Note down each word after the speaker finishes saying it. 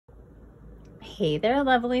Hey there,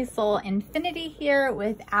 lovely soul. Infinity here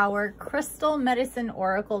with our Crystal Medicine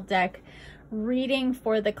Oracle deck reading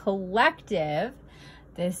for the collective.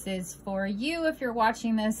 This is for you if you're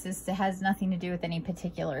watching this. This has nothing to do with any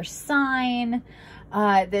particular sign.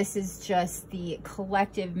 This is just the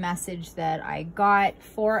collective message that I got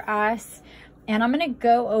for us. And I'm going to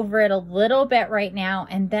go over it a little bit right now,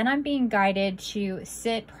 and then I'm being guided to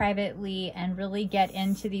sit privately and really get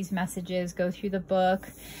into these messages, go through the book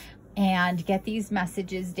and get these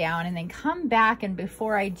messages down, and then come back. And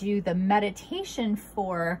before I do the meditation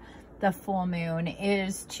for the full moon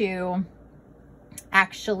is to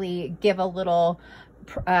actually give a little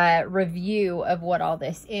review of what all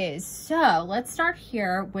this is. So let's start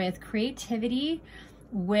here with creativity,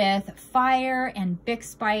 with fire and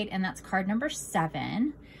Bix Bite, and that's card number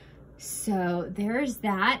 7. So there's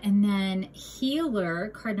that. And then healer,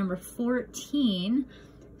 card number 14.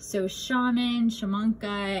 So shaman,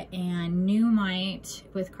 shamanka, and Numite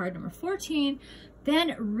with card number 14.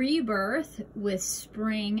 Then rebirth with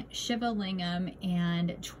spring, Shiva Lingam,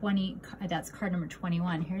 and 20, that's card number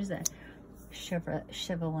 21. Here's a Shiva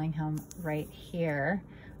Lingam right here.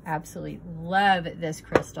 Absolutely love this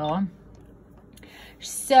crystal.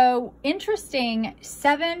 So interesting,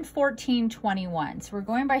 7, 14, 21. So we're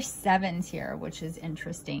going by 7s here, which is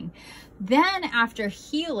interesting. Then after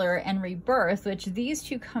healer and rebirth, which these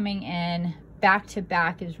two coming in back to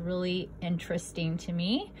back is really interesting to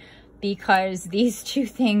me, because these two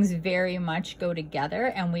things very much go together,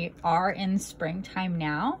 and we are in springtime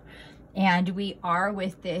now, and we are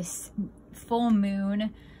with this full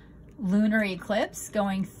moon lunar eclipse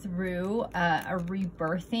going through a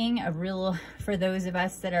rebirthing, a real, for those of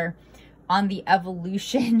us that are on the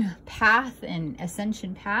evolution path and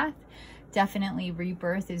ascension path, definitely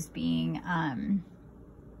rebirth is being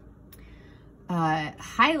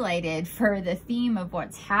highlighted for the theme of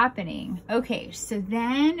what's happening. Okay, so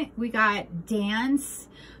then we got dance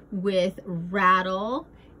with rattle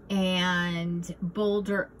and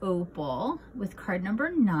boulder opal with card number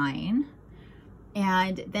 9.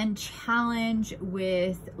 And then challenge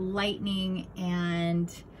with lightning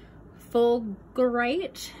and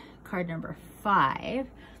fulgurite, card number 5.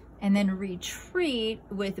 And then retreat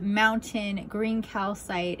with mountain, green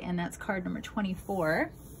calcite, and that's card number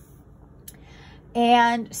 24.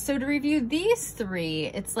 And so to review these 3,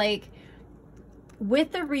 it's like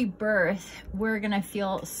with the rebirth, we're gonna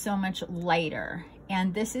feel so much lighter.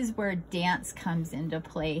 And this is where dance comes into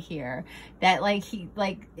play here. That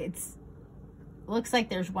it's, looks like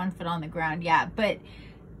there's one foot on the ground, yeah, but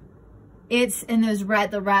it's, and those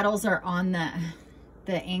the rattles are on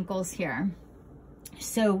the ankles here.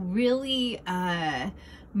 So really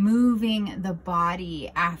moving the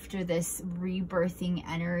body after this rebirthing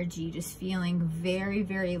energy, just feeling very,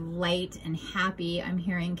 very light and happy. I'm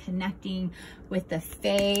hearing connecting with the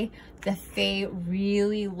Fae. The Fae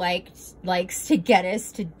really likes to get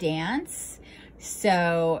us to dance.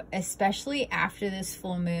 So especially after this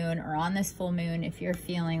full moon, or on this full moon, if you're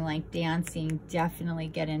feeling like dancing, definitely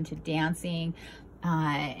get into dancing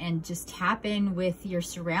and just tap in with your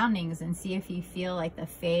surroundings and see if you feel like the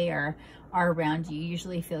Fae are around you. You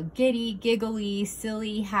usually feel giddy, giggly,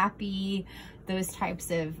 silly, happy, those types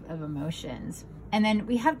of emotions. And then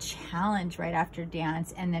we have challenge right after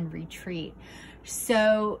dance, and then retreat.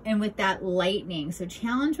 So, and with that lightning, so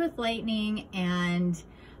challenge with lightning and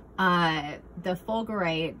the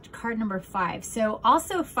fulgurite, card number 5. So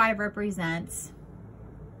also 5 represents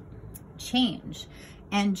change,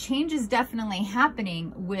 and change is definitely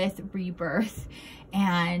happening with rebirth,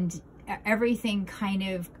 and everything kind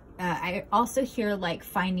of, I also hear like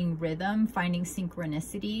finding rhythm, finding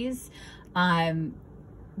synchronicities,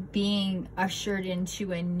 being ushered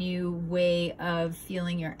into a new way of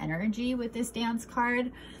feeling your energy with this dance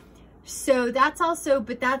card. So that's also,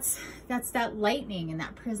 but that's that lightning, and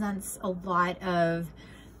that presents a lot of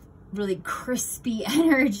really crispy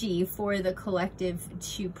energy for the collective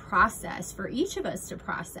to process, for each of us to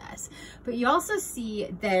process. But you also see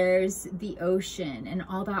there's the ocean and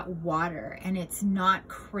all that water, and it's not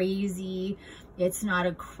crazy. It's not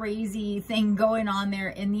a crazy thing going on there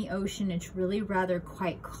in the ocean. It's really rather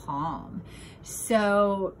quite calm.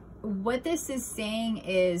 So what this is saying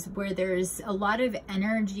is, where there's a lot of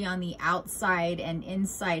energy on the outside and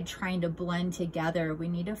inside trying to blend together, we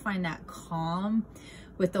need to find that calm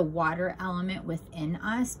with the water element within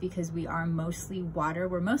us, because we are mostly water.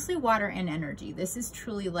 We're mostly water and energy. This is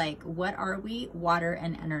truly like, what are we? Water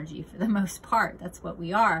and energy for the most part. That's what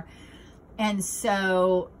we are. And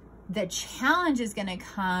so the challenge is going to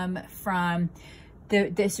come from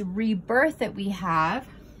this rebirth that we have,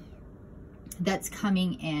 that's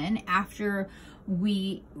coming in after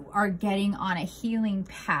we are getting on a healing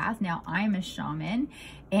path. Now, I'm a shaman,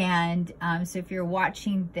 and so if you're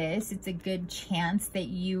watching this, it's a good chance that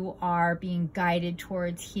you are being guided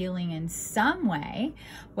towards healing in some way,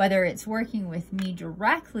 whether it's working with me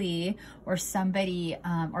directly or somebody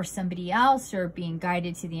else, or being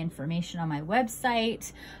guided to the information on my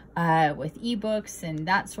website with ebooks and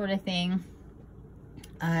that sort of thing.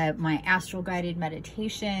 My astral guided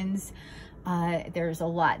meditations, there's a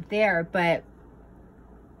lot there, but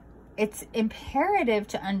it's imperative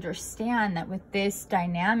to understand that with this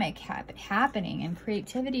dynamic happening, and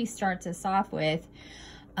creativity starts us off with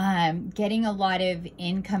getting a lot of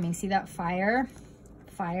incoming, see that fire,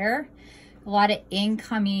 a lot of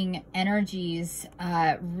incoming energies,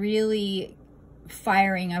 really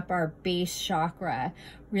firing up our base chakra,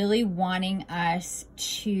 really wanting us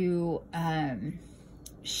to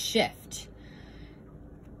shift.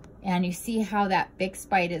 And you see how that big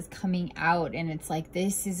spite is coming out, and it's like,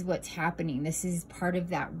 this is what's happening. This is part of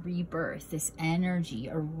that rebirth, this energy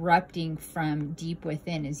erupting from deep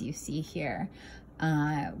within, as you see here,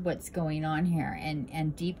 what's going on here,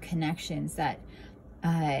 and deep connections, that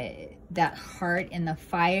heart in the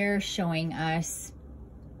fire showing us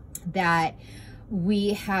that we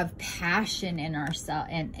have passion in ourselves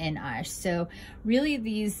and in us. So really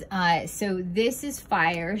these, so this is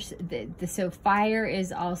fire. So fire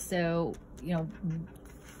is also, you know,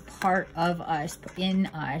 part of us, in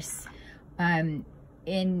us,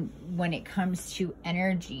 in when it comes to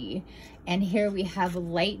energy. And here we have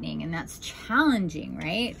lightning, and that's challenging,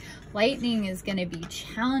 right? Lightning is going to be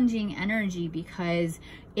challenging energy because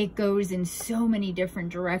it goes in so many different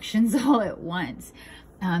directions all at once.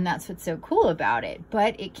 That's what's so cool about it,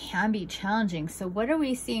 but it can be challenging. So what are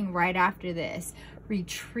we seeing right after this?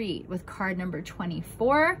 Retreat with card number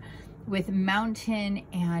 24, with mountain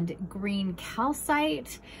and green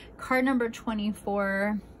calcite. Card number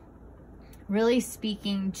 24, really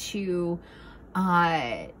speaking to, and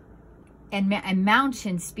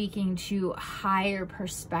mountain speaking to higher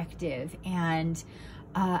perspective and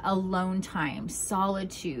alone time,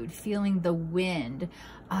 solitude, feeling the wind,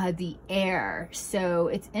 the air. So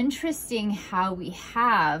it's interesting how we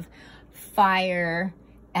have fire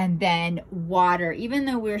and then water. Even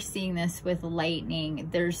though we're seeing this with lightning,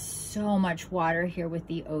 there's so much water here with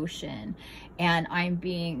the ocean. And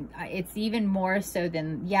it's even more so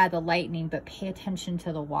than, yeah, the lightning, but pay attention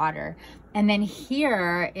to the water. And then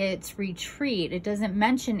here it's retreat. It doesn't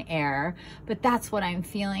mention air, but that's what I'm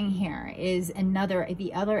feeling here, is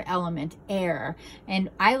the other element, air. And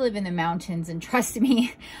I live in the mountains, and trust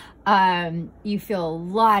me, you feel a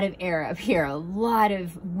lot of air up here, a lot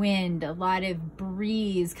of wind, a lot of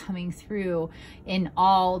breeze coming through in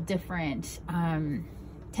all different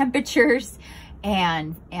temperatures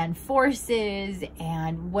and forces,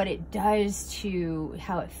 and what it does to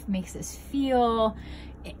how it makes us feel,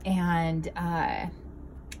 and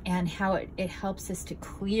how it helps us to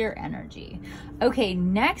clear energy. Okay,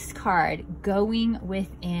 next card, going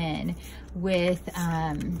within, with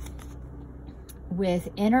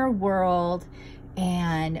inner world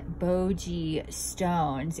and boji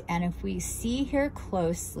stones. And if we see here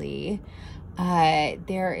closely,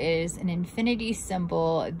 there is an infinity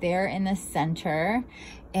symbol there in the center,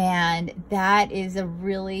 and that is a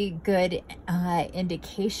really good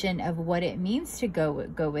indication of what it means to go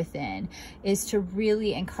within, is to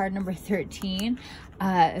really, and card number 13,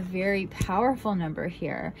 a very powerful number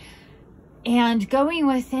here. And going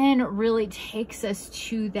within really takes us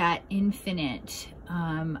to that infinite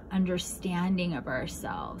understanding of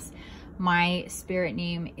ourselves. My spirit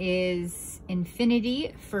name is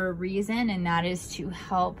Infinity for a reason, and that is to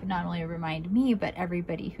help not only remind me, but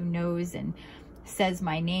everybody who knows and says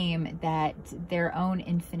my name, that their own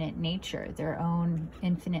infinite nature, their own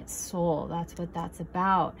infinite soul, that's what that's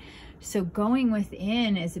about. So going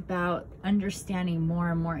within is about understanding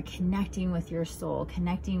more and more, connecting with your soul,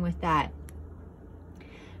 connecting with that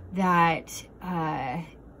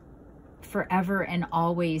forever and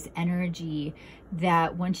always energy,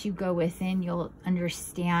 that once you go within, you'll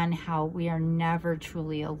understand how we are never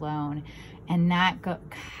truly alone. And that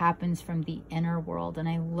happens from the inner world. And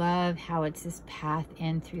I love how it's this path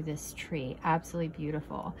in through this tree. Absolutely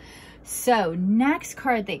beautiful. So next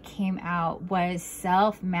card that came out was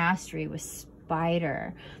Self-Mastery with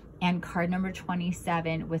Spider, and card number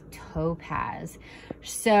 27 with Topaz.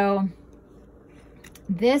 So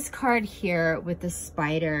this card here with the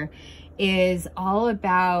spider is all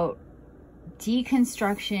about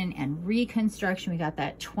deconstruction and reconstruction. We got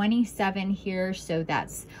that 27 here, so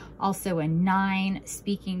that's also a 9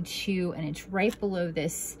 speaking to, and it's right below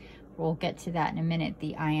this, we'll get to that in a minute,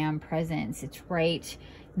 the I am presence. It's right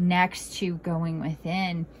next to going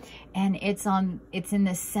within. And it's in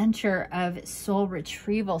the center of soul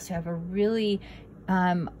retrieval. So I have a really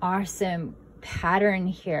awesome pattern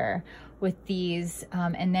here with these,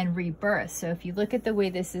 and then rebirth. So if you look at the way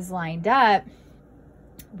this is lined up,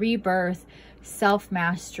 rebirth,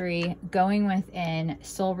 self-mastery, going within,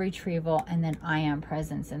 soul retrieval, and then I am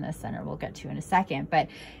presence in the center. We'll get to in a second, but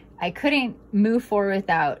I couldn't move forward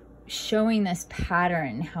without showing this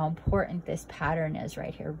pattern, how important this pattern is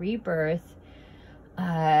right here. Rebirth,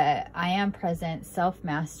 I am present,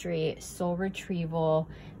 self-mastery, soul retrieval,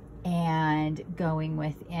 and going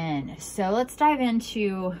within. So let's dive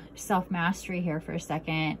into self-mastery here for a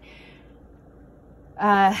second.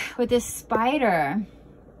 With this spider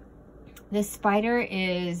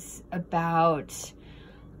is about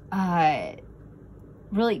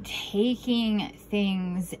really taking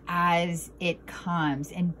things as it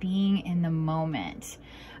comes and being in the moment.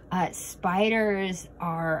 Spiders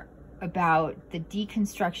are about the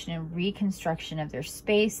deconstruction and reconstruction of their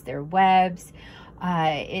space, their webs.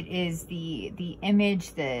 It is the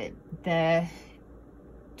image, the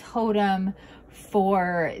totem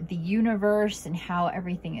for the universe and how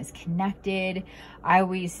everything is connected. I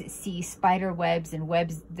always see spider webs and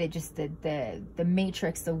webs that just the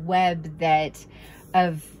matrix, the web that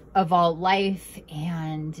of all life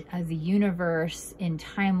and the universe in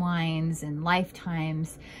timelines and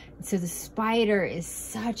lifetimes. So the spider is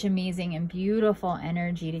such amazing and beautiful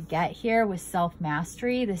energy to get here with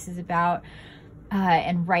self-mastery. This is about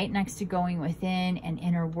and right next to going within and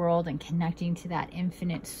inner world and connecting to that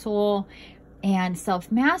infinite soul. And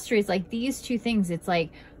self-mastery is like these two things. It's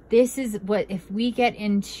like, this is what, if we get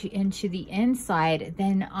into the inside,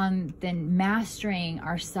 then mastering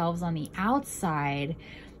ourselves on the outside,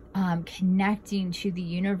 connecting to the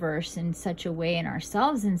universe in such a way and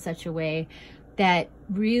ourselves in such a way that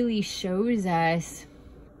really shows us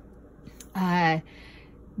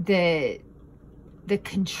the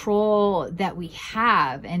control that we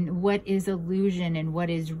have and what is illusion and what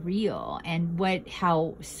is real and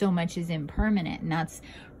how so much is impermanent. And that's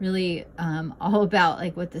really all about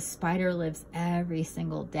like what the spider lives every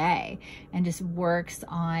single day and just works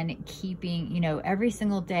on keeping, you know, every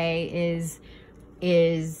single day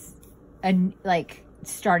is like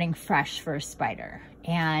starting fresh for a spider.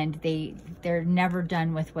 And they're never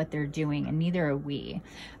done with what they're doing, and neither are we.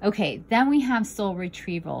 Okay, then we have soul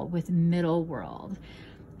retrieval with middle world.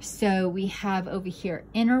 So we have over here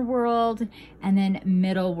inner world and then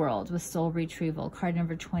middle world with soul retrieval, card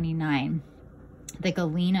number 29, the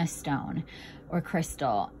Galena stone or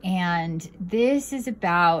crystal. And this is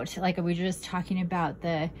about, like we were just talking about,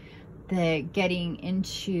 the getting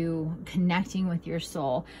into connecting with your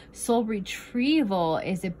soul. Soul retrieval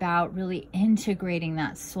is about really integrating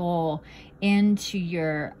that soul into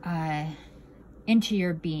your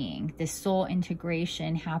being. The soul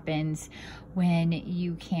integration happens when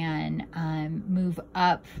you can move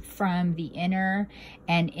up from the inner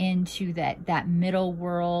and into that middle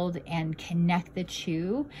world and connect the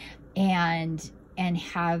two and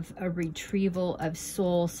have a retrieval of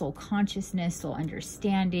soul consciousness, soul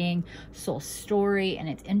understanding, soul story. And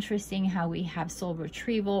it's interesting how we have soul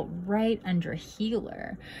retrieval right under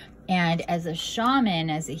healer. And as a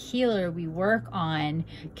shaman, as a healer, we work on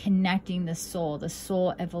connecting the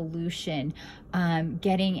soul evolution,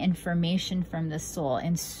 getting information from the soul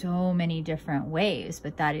in so many different ways.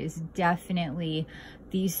 But that is definitely,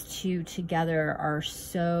 these two together are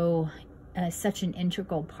so such an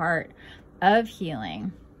integral part of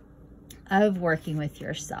healing, of working with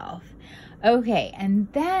yourself. Okay,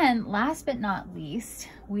 and then last but not least,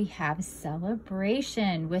 we have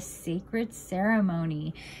celebration with sacred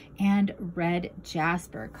ceremony and red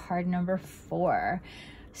jasper, card number 4.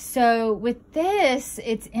 So with this,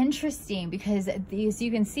 it's interesting because these, you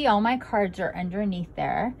can see all my cards are underneath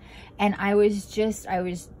there, and I was just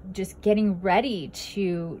getting ready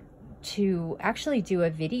to actually do a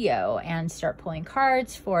video and start pulling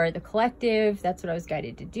cards for the collective. That's what I was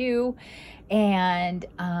guided to do. And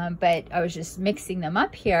but I was just mixing them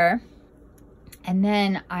up here, and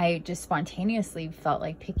then I just spontaneously felt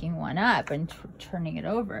like picking one up and turning it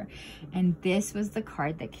over, and this was the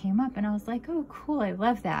card that came up, and I was like, oh cool, I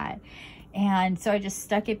love that. And so I just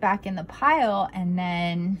stuck it back in the pile, and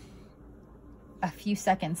then a few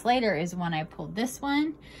seconds later is when I pulled this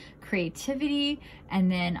one, creativity,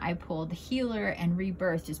 and then I pulled healer and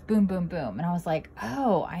rebirth, just boom, boom, boom. And I was like,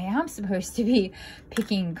 oh, I am supposed to be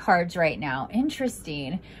picking cards right now.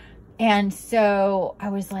 Interesting. And so I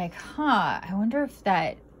was like, huh, I wonder if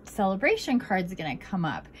that celebration card's gonna come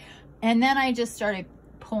up. And then I just started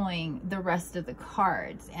pulling the rest of the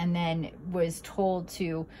cards, and then was told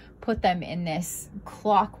to put them in this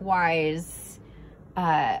clockwise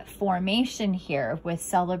formation here, with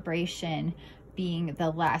celebration being the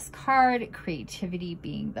last card, creativity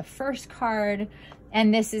being the first card.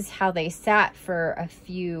 And this is how they sat for a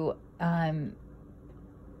few,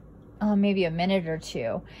 maybe a minute or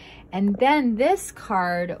two. And then this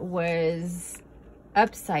card was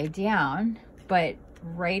upside down, but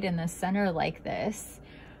right in the center like this.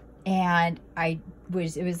 And it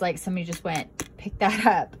was like somebody just went, pick that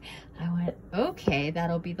up. I went, okay,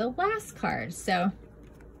 that'll be the last card. So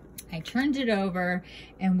I turned it over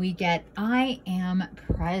and we get I am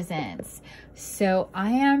presence. So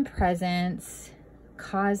I am presence,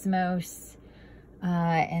 cosmos,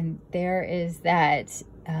 and there is that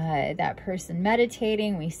person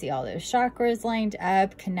meditating. We see all those chakras lined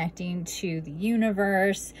up, connecting to the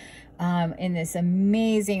universe in this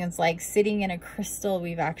amazing, it's like sitting in a crystal.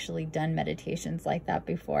 We've actually done meditations like that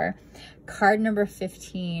before. Card number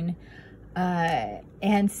 15.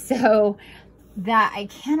 And so that I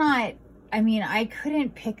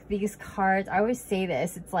couldn't pick these cards. I always say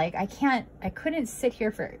this, it's like, I couldn't sit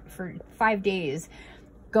here for 5 days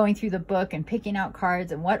going through the book and picking out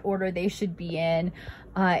cards and what order they should be in.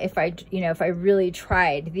 If I really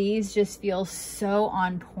tried. These just feel so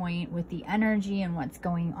on point with the energy and what's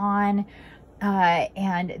going on.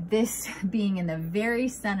 And this being in the very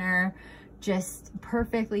center, just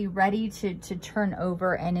perfectly ready to turn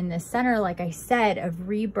over. And in the center, like I said, of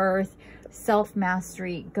rebirth,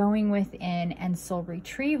 self-mastery, going within, and soul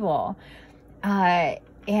retrieval.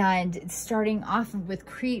 And starting off with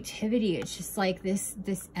creativity, it's just like this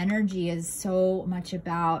energy is so much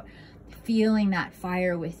about feeling that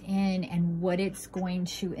fire within and what it's going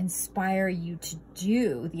to inspire you to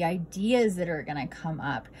do, the ideas that are going to come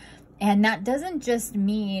up. And that doesn't just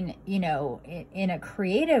mean, in a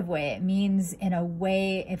creative way, it means in a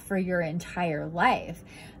way for your entire life.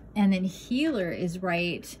 And then healer is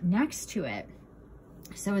right next to it.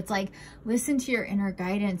 So it's like, listen to your inner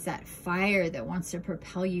guidance, that fire that wants to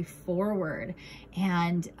propel you forward,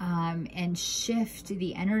 and shift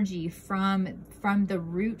the energy from the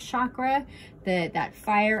root chakra. That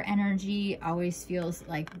fire energy always feels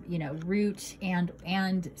like, root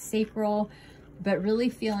and sacral, but really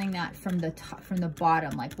feeling that from the top, from the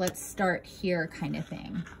bottom, like let's start here kind of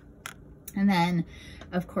thing. And then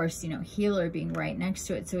of course, healer being right next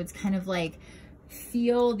to it. So it's kind of like,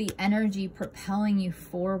 feel the energy propelling you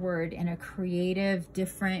forward in a creative,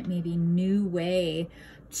 different, maybe new way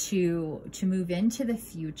to move into the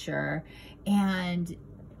future. And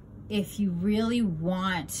if you really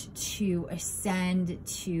want to ascend,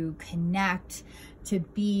 to connect, to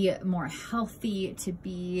be more healthy, to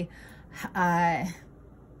be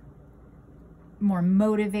more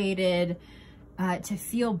motivated, to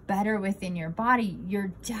feel better within your body,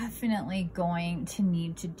 you're definitely going to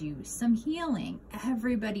need to do some healing.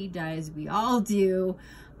 Everybody does. We all do.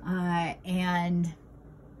 And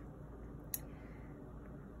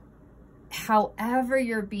however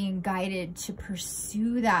you're being guided to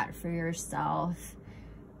pursue that for yourself,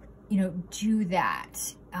 do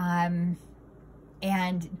that. And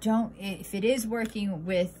don't, if it is working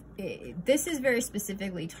with, this is very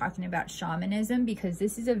specifically talking about shamanism, because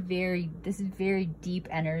this is very deep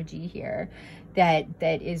energy here that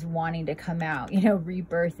is wanting to come out.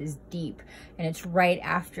 Rebirth is deep, and it's right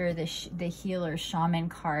after the healer shaman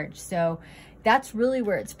card. So that's really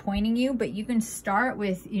where it's pointing you. But you can start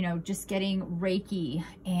with, just getting Reiki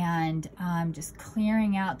and just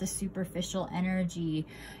clearing out the superficial energy,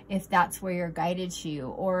 if that's where you're guided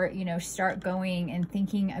to, or, start going and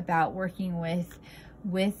thinking about working with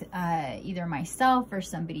either myself or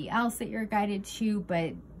somebody else that you're guided to.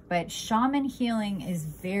 But shaman healing is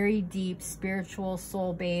very deep, spiritual,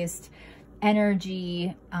 soul-based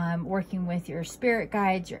energy, working with your spirit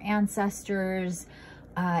guides, your ancestors,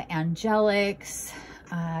 angelics,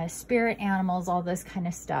 spirit animals, all this kind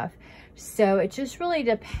of stuff. So it just really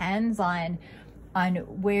depends on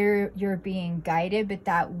where you're being guided, but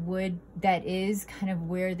that is kind of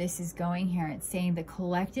where this is going here. It's saying the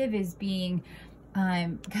collective is being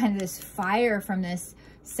kind of this fire from this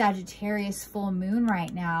Sagittarius full moon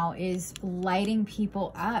right now is lighting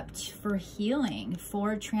people up for healing,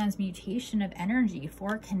 for transmutation of energy,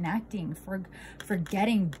 for connecting, for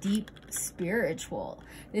getting deep spiritual.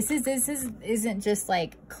 This isn't just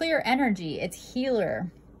like clear energy, it's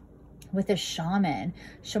healer with a shaman.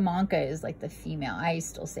 Shamanka is like the female. I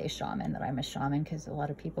still say shaman, that I'm a shaman, because a lot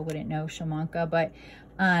of people wouldn't know shamanka, but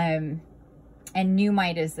and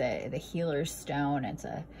Numite is the healer's stone. It's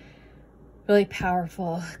a really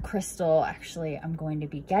powerful crystal. Actually, I'm going to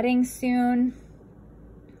be getting soon.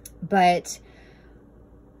 But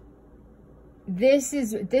this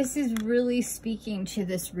is really speaking to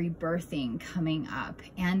this rebirthing coming up.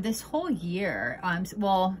 And this whole year,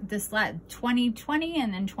 well, this 2020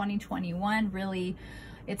 and then 2021, really,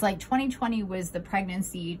 it's like 2020 was the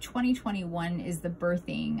pregnancy, 2021 is the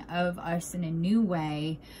birthing of us in a new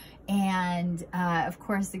way. And of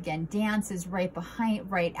course, again, dance is right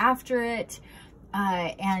after it.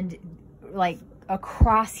 And like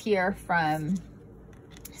across here from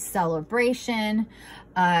celebration.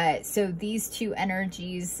 So these two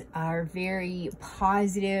energies are very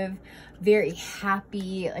positive, very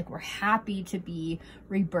happy. Like we're happy to be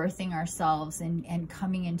rebirthing ourselves and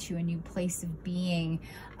coming into a new place of being.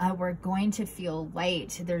 We're going to feel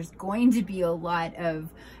light. There's going to be a lot of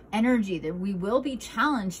energy that we will be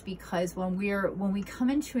challenged, because when we come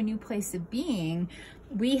into a new place of being,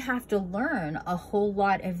 we have to learn a whole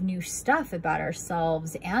lot of new stuff about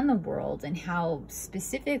ourselves and the world and how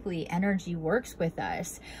specifically energy works with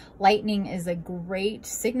us. Lightning is a great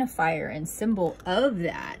signifier and symbol of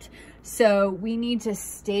that. So we need to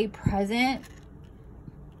stay present,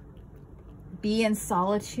 be in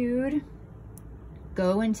solitude,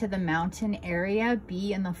 go into the mountain area,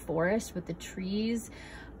 be in the forest with the trees.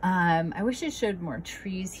 I wish it showed more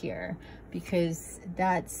trees here, because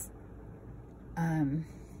that's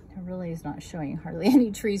it really is not showing hardly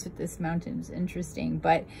any trees with this mountain. It's interesting,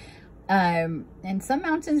 but and some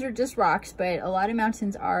mountains are just rocks, but a lot of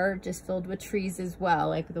mountains are just filled with trees as well,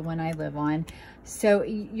 like the one I live on. So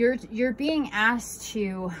you're being asked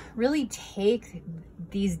to really take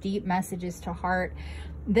these deep messages to heart.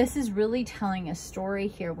 This is really telling a story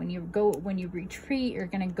here. When you retreat, you're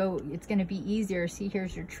going to go, it's going to be easier. See,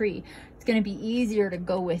 here's your tree. It's going to be easier to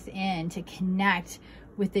go within, to connect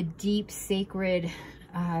with the deep, sacred,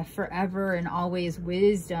 forever and always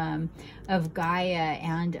wisdom of Gaia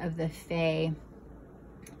and of the Fae.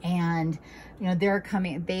 And, you know, they're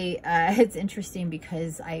coming, it's interesting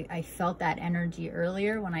because I felt that energy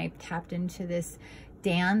earlier when I tapped into this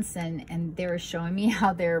dance, and they were showing me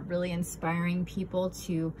how they're really inspiring people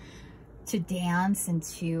to dance and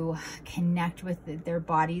to connect with their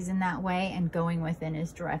bodies in that way, and going within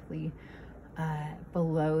is directly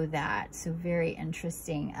below that. So very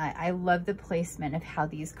interesting. I love the placement of how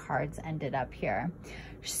these cards ended up here.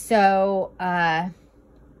 So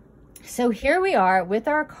so here we are with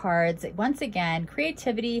our cards once again: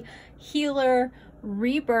 creativity, healer,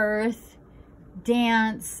 rebirth,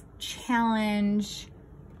 dance, challenge,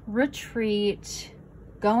 retreat,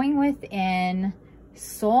 going within,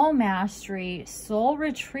 soul mastery, soul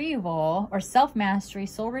retrieval, or self-mastery,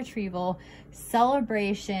 soul retrieval,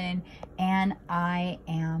 celebration, and I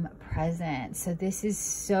am present. So this is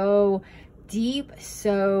so deep.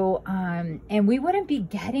 So and we wouldn't be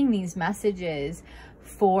getting these messages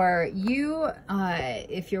for you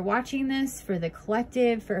if you're watching this, for the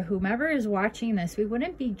collective, for whomever is watching this. We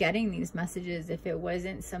wouldn't be getting these messages if it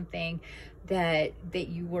wasn't something that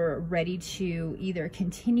you were ready to either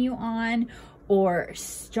continue on or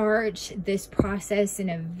start this process in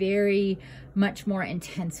a very much more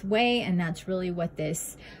intense way. And that's really what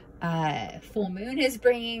this full moon is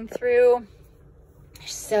bringing through.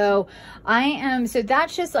 So so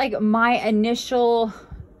that's just like my initial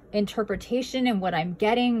interpretation and what I'm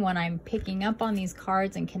getting when I'm picking up on these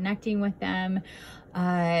cards and connecting with them.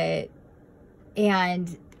 And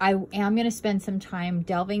I am going to spend some time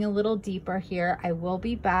delving a little deeper here. I will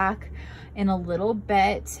be back in a little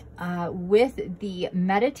bit with the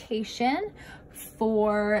meditation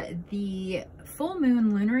for the full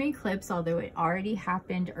moon lunar eclipse, although it already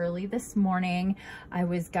happened early this morning. I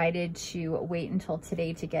was guided to wait until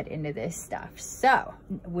today to get into this stuff. So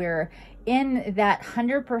we're in that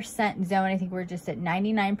 100% zone. I think we're just at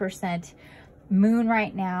 99% moon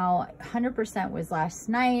right now. 100% was last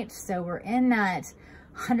night. So we're in that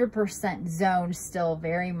 100% zone still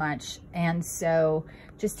very much. And so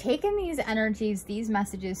just taking these energies, these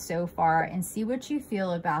messages so far, and see what you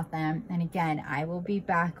feel about them. And again, I will be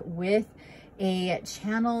back with a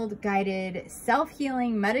channeled guided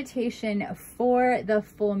self-healing meditation for the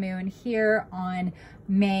full moon here on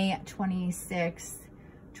May 26th,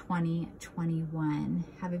 2021.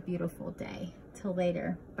 Have a beautiful day. Till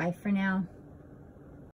later. Bye for now.